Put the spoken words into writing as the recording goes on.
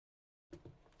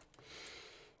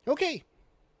Okay.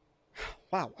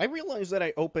 Wow, I realize that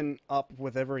I open up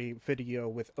with every video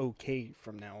with okay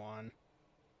from now on.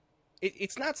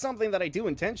 It's not something that I do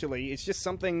intentionally, it's just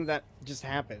something that just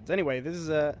happens. Anyway, this is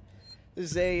a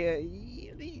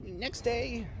next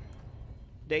day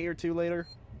or two later.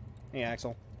 Hey,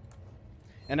 Axel.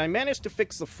 And I managed to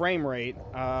fix the frame rate,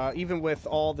 even with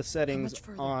all the settings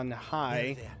on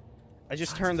high. There. I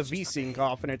just turned the VSync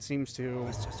off, and it seems to...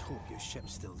 Let's just hope your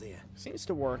ship's still there. Seems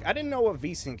to work. I didn't know what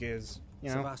VSync is, you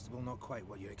know? Sevastopol, not quite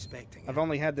what you're expecting. I've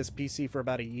only had this PC for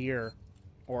about a year,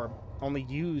 or only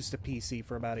used a PC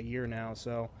for about a year now,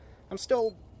 so I'm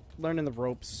still learning the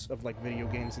ropes of, like, video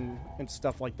games and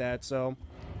stuff like that, so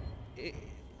it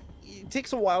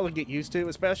takes a while to get used to,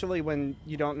 especially when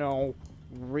you don't know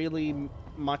really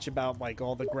much about, like,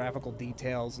 all the graphical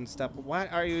details and stuff.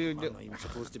 What are you doing? I'm not even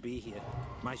supposed to be here.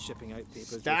 My shipping out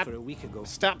papers were for a week ago.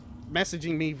 Stop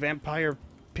messaging me, vampire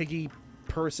piggy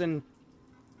person.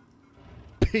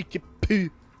 Piggy.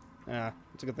 It's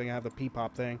a good thing I have the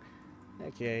P-pop thing.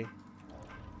 Okay.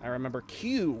 I remember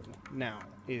Q now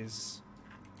is...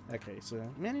 Okay, so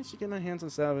managed to get my hands on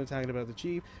stuff talking about the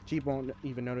Chief. Chief won't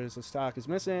even notice the stock is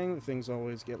missing. Things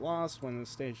always get lost when the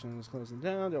station is closing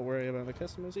down. Don't worry about the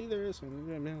customers either. So,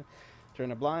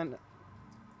 turn a blind.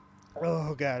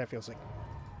 Oh, God, I feel sick.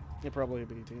 It probably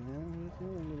be too.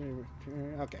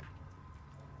 Okay.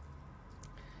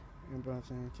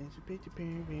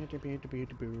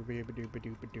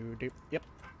 Yep.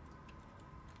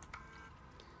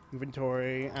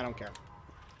 Inventory. I don't care.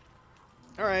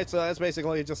 Alright, so that's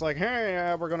basically just like,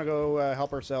 hey, we're gonna go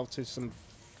help ourselves to some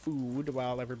food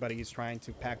while everybody's trying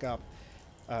to pack up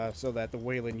so that the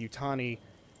Weyland-Yutani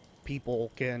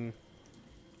people can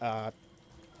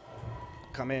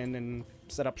come in and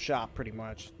set up shop, pretty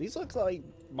much. These look like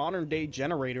modern-day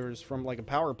generators from, like, a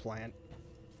power plant.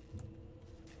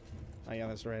 Oh, yeah,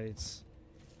 that's right. It's...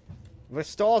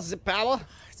 Restore the power?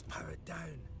 It's powered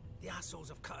down. The assholes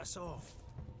have cut us off.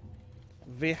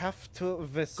 We have to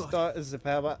restore the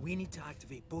power. We need to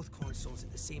activate both consoles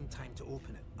at the same time to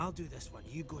open it. I'll do this one.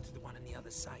 You go to the one on the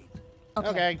other side.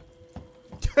 Okay.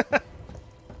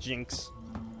 Jinx.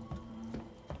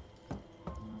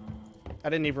 I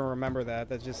didn't even remember that.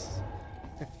 That's just...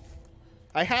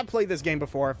 I have played this game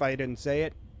before if I didn't say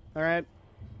it. Alright?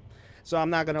 So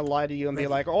I'm not gonna lie to you and be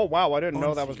like, oh wow, I didn't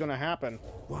know that was gonna happen.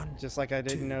 Just like I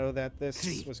didn't know that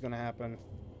this was gonna happen.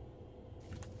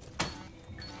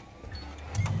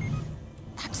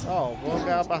 Oh, look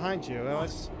out behind you. Oh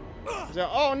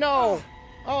no!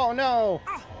 Oh no!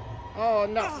 Oh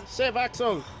no! Save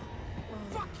Axel!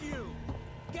 Fuck you!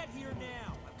 Get here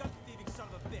now! I've got the thieving son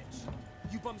of a bitch!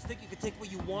 You bums think you can take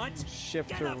what you want? Shift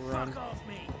Get to the run. fuck off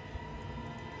me!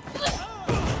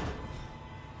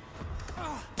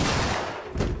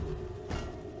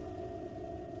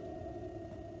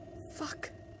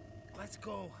 Fuck. Let's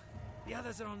go. The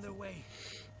others are on their way.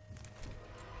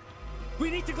 We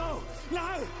need to go!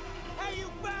 Now! Hey, you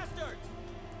bastard!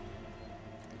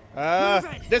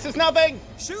 This is nothing!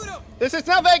 Shoot him! This is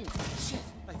nothing! Shit,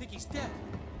 I think he's dead.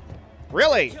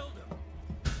 Really? Killed him.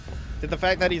 Did the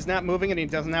fact that he's not moving and he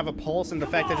doesn't have a pulse and the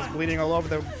fact that he's bleeding all over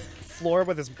the floor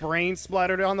with his brain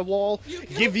splattered on the wall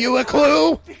give you a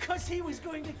clue? Because he was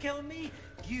going to kill me,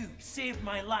 you saved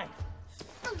my life.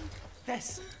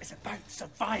 This is about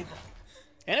survival.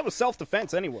 And it was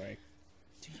self-defense anyway.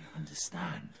 Do you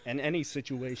understand? In any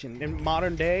situation. In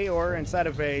modern day or inside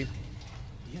of a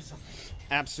Hear something.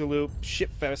 absolute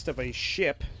shitfest of a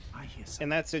ship, I hear something. in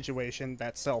that situation,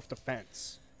 that's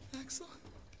self-defense. Axel?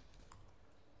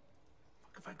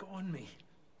 What have I got on me?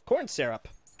 Corn syrup.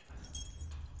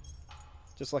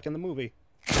 Just like in the movie.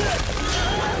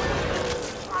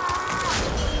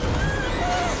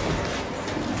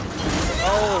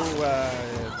 Oh,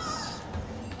 it's...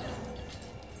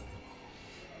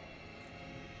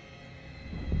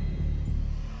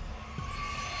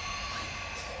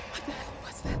 What the hell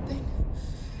was that thing?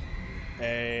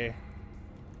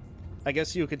 I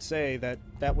guess you could say that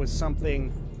that was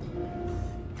something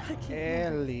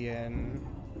alien.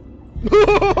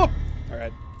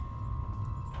 Alright.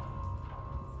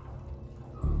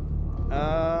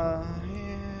 Yeah,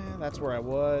 that's where I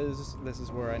was. This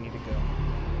is where I need to go.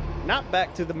 Not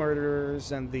back to the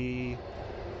murderers and the,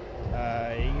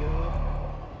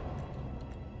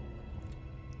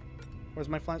 where's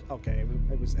my flash? Okay,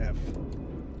 it was F.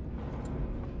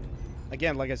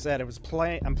 Again, like I said,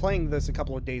 I'm playing this a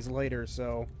couple of days later,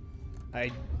 so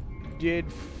I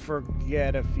did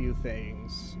forget a few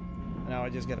things. Now I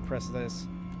just gotta press this.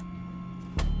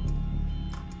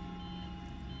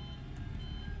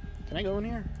 Can I go in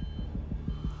here?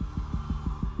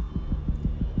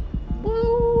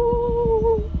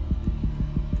 Woo!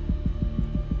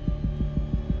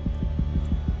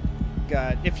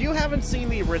 God. If you haven't seen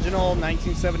the original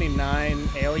 1979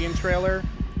 Alien trailer,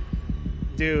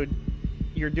 dude,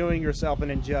 you're doing yourself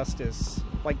an injustice.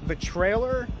 Like, the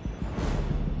trailer,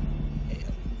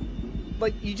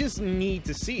 like, you just need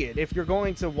to see it. If you're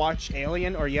going to watch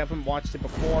Alien, or you haven't watched it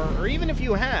before, or even if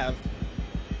you have,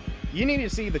 you need to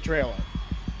see the trailer.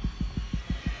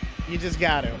 You just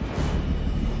got to.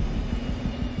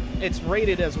 It's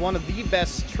rated as one of the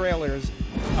best trailers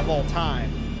of all time.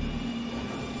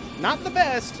 Not the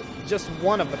best, just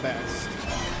one of the best.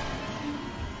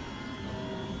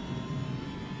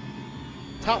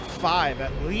 Top 5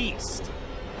 at least.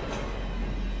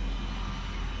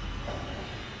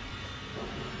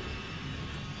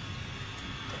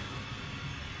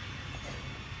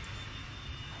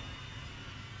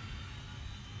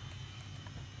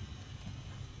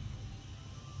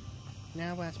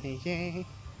 Now watch me, yeah.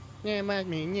 Yeah, watch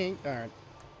me, yeah. Alright.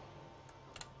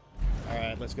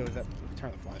 Alright, let's go with that.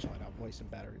 Turn the flashlight off, wasting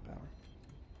battery power.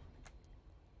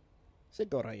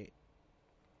 Cigarette.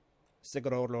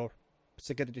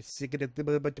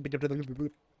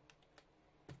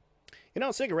 You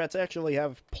know, cigarettes actually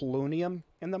have polonium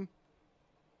in them.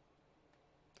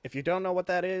 If you don't know what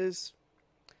that is,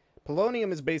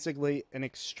 polonium is basically an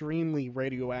extremely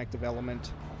radioactive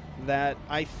element that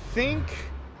I think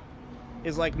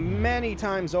is like many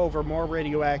times over more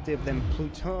radioactive than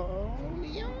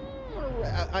plutonium.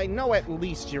 I know at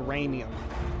least uranium.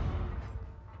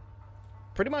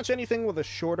 Pretty much anything with a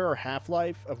shorter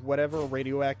half-life of whatever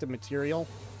radioactive material,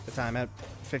 the time at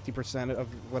 50% of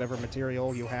whatever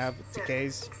material you have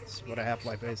decays, that's what a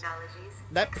half-life is,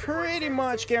 that pretty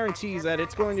much guarantees that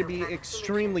it's going to be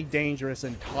extremely dangerous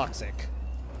and toxic.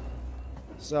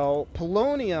 So,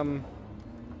 polonium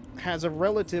has a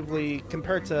relatively,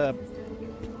 compared to,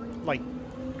 like,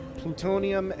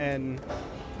 plutonium and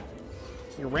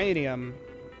uranium,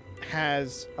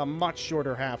 has a much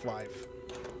shorter half-life.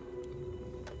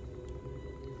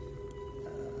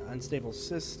 Unstable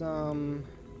system.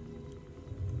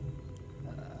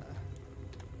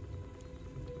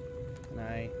 Can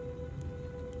I?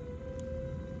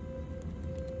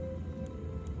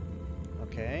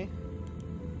 Okay.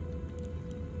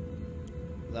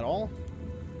 Is that all?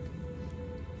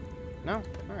 No?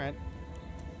 Alright.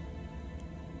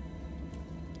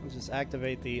 Let's just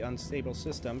activate the unstable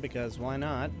system, because why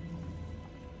not?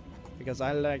 Because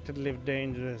I like to live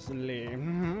dangerously.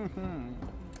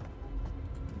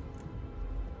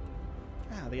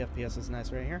 Ah, the FPS is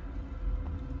nice right here.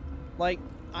 Like,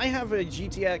 I have a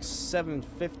GTX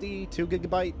 750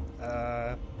 2GB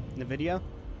NVIDIA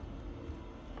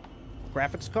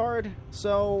graphics card,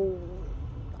 so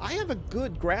I have a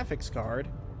good graphics card.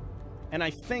 And I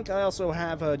think I also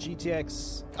have a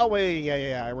GTX... Oh, wait,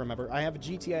 yeah, I remember. I have a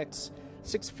GTX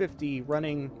 650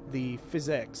 running the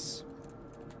physics.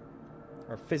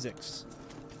 Or physics.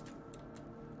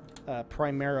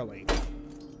 Primarily.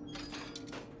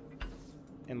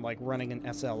 And, like, running an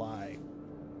SLI.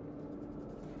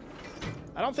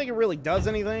 I don't think it really does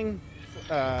anything.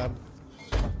 But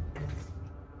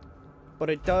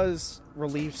it does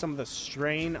relieve some of the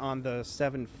strain on the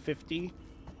 750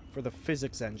 for the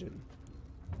physics engine.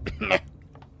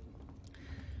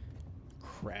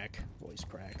 Crack. Voice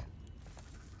crack.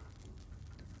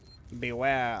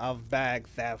 Beware of bag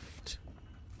theft.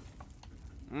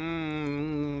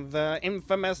 The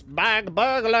infamous bag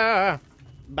burglar.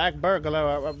 Bag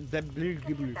burglar. Bag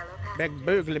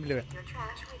burglar.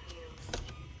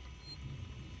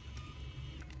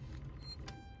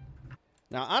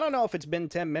 Now, I don't know if it's been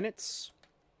 10 minutes,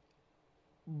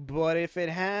 but if it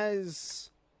has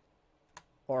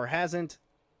or hasn't,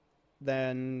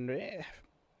 then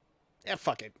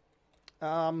fuck it.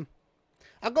 I'll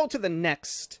go to the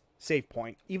next save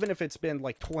point, even if it's been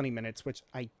like 20 minutes, which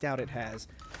I doubt it has.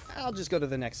 I'll just go to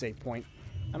the next save point.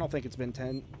 I don't think it's been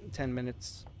 10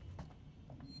 minutes.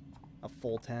 A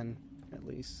full 10, at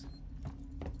least.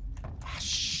 Ah,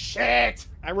 shit!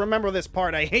 I remember this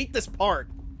part. I hate this part.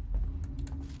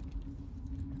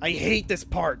 I hate this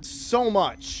part so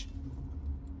much.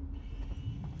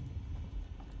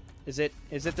 Is it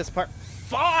this part?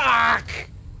 Fuck!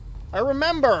 I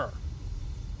remember!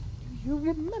 You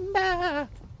remember?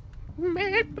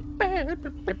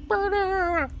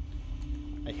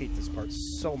 I hate this part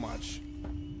so much.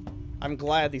 I'm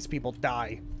glad these people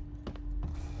die.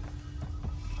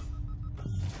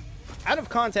 Out of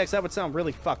context, that would sound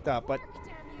really fucked up, but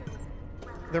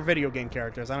they're video game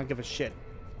characters. I don't give a shit.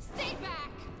 Stay back.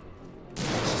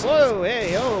 Slow,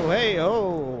 hey, oh, hey,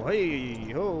 oh,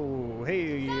 hey, oh,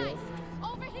 hey. Guys,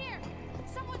 over here.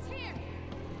 Someone's here.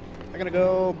 I'm gonna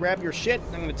go grab your shit.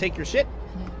 I'm gonna take your shit.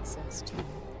 An ancestor.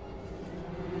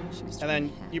 She was And trying then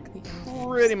to hack you the internet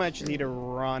pretty much security. need to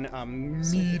run So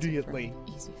that's immediately. a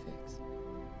easy fix.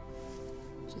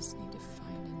 Just need to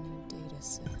find a new data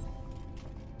set.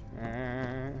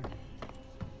 I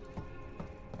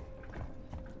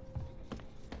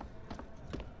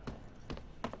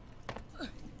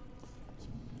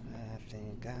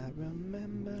think I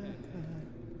remember.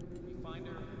 Find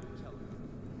her, kill her.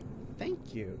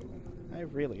 Thank you. I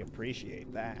really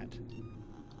appreciate that.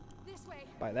 This way.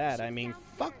 By that, I She's mean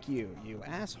downstairs. fuck you, you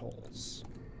assholes.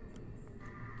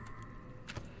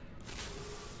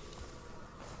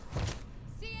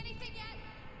 See anything yet?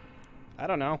 I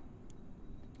don't know.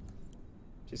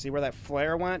 Did you see where that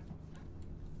flare went?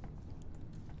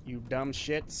 You dumb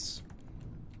shits.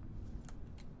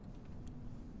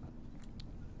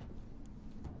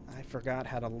 I forgot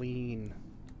how to lean.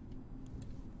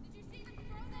 Did you see them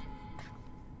throw this?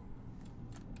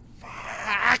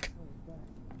 Fuck!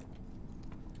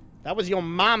 That was your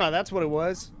mama, that's what it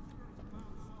was.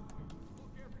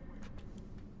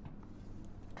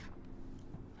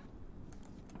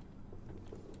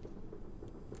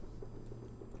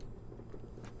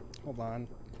 Hold on.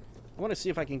 I want to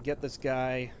see if I can get this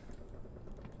guy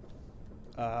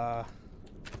off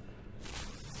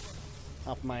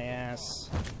my ass.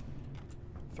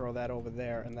 Throw that over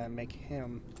there and then make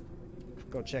him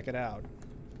go check it out.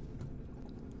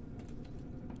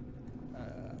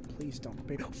 Please don't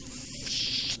be.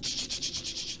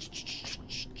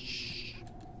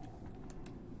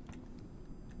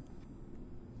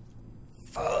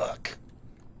 Fuck.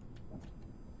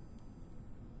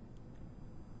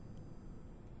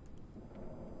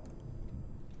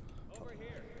 Over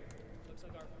here. Looks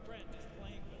like our friend is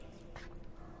playing with us.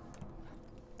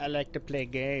 I like to play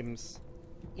games.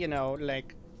 You know,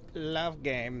 like love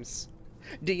games.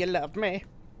 Do you love me?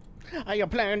 Are you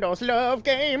playing those love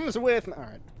games with me?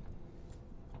 Alright.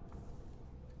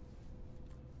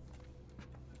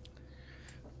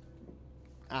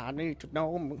 I need to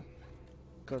know.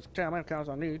 Cause tell me, cause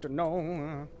I need to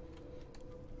know.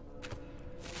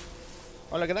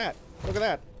 Oh, look at that. Look at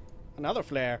that. Another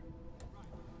flare.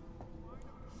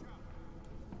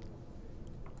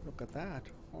 Look at that.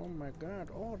 Oh my god.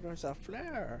 Oh, there's a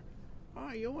flare.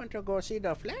 Oh, you want to go see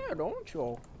the flare, don't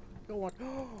you? You want...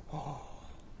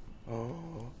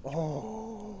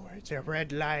 Oh, it's a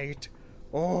red light.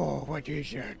 Oh, what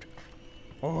is it?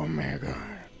 Oh my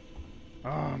god.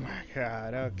 Oh my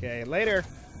god. Okay, later.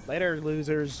 Later,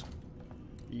 losers.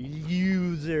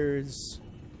 Users.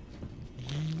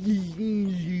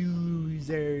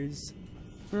 Users.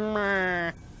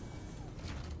 Meh.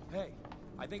 Hey,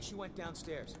 I think she went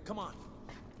downstairs. Come on.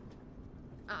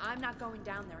 I'm not going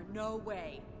down there. No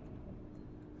way.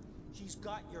 She's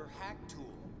got your hack tool.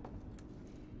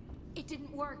 It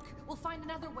didn't work. We'll find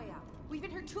another way out. We've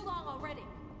been here too long already.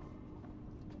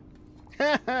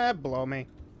 Blow me.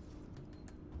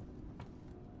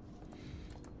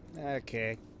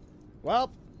 Okay.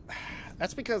 Well,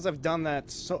 that's because I've done that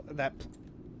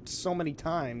so many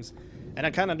times, and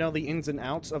I kind of know the ins and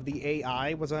outs of the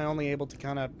AI. Was I only able to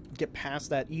kind of get past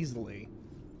that easily?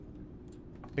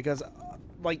 Because,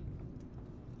 like,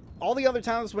 all the other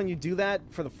times when you do that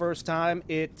for the first time,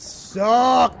 it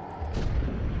sucks.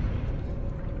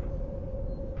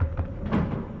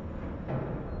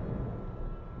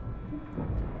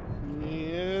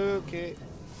 Okay.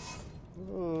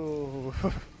 Oh.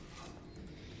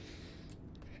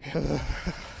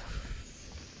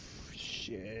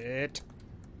 Shit.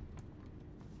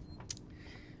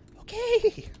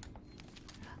 Okay.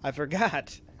 I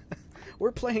forgot.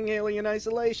 We're playing Alien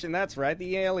Isolation. That's right,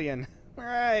 the alien. All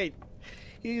right.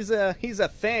 He's a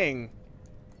thing.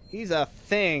 He's a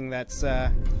thing that's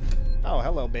oh,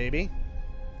 hello, baby.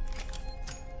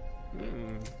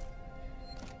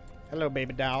 Hello,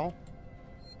 baby doll.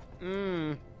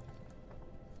 Good.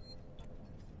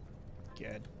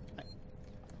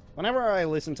 Whenever I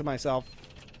listen to myself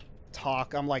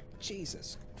talk, I'm like,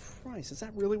 Jesus Christ, is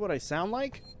that really what I sound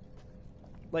like?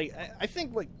 Like, I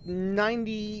think like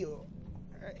 80 or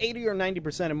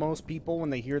 90% of most people, when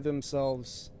they hear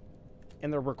themselves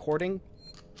in their recording,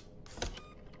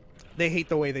 they hate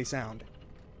the way they sound.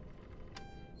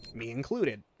 Me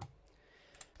included.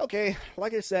 Okay,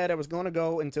 like I said, I was going to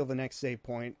go until the next save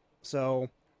point, so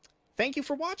thank you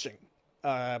for watching,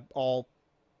 all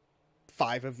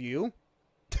 5 of you.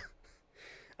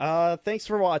 Thanks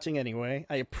for watching anyway.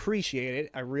 I appreciate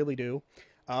it. I really do.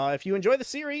 If you enjoy the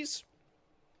series,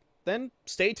 then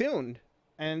stay tuned,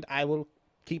 and I'll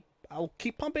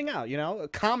keep pumping out, you know, a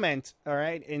comment, all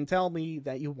right, and tell me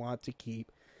that you want to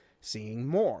keep seeing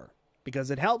more, because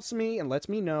it helps me and lets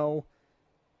me know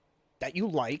that you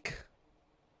like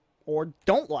or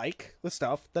don't like the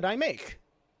stuff that I make.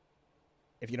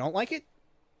 If you don't like it,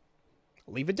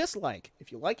 leave a dislike.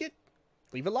 If you like it,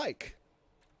 leave a like.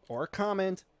 Or a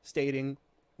comment stating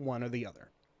one or the other.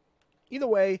 Either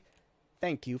way,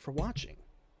 thank you for watching.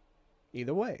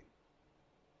 Either way,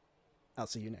 I'll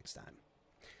see you next time.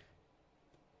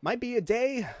 Might be a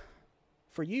day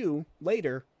for you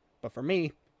later, but for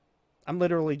me, I'm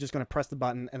literally just going to press the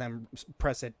button and then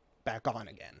press it back on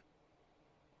again.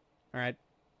 Alright?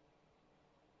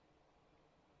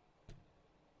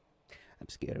 I'm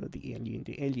scared of the alien.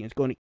 The alien's going to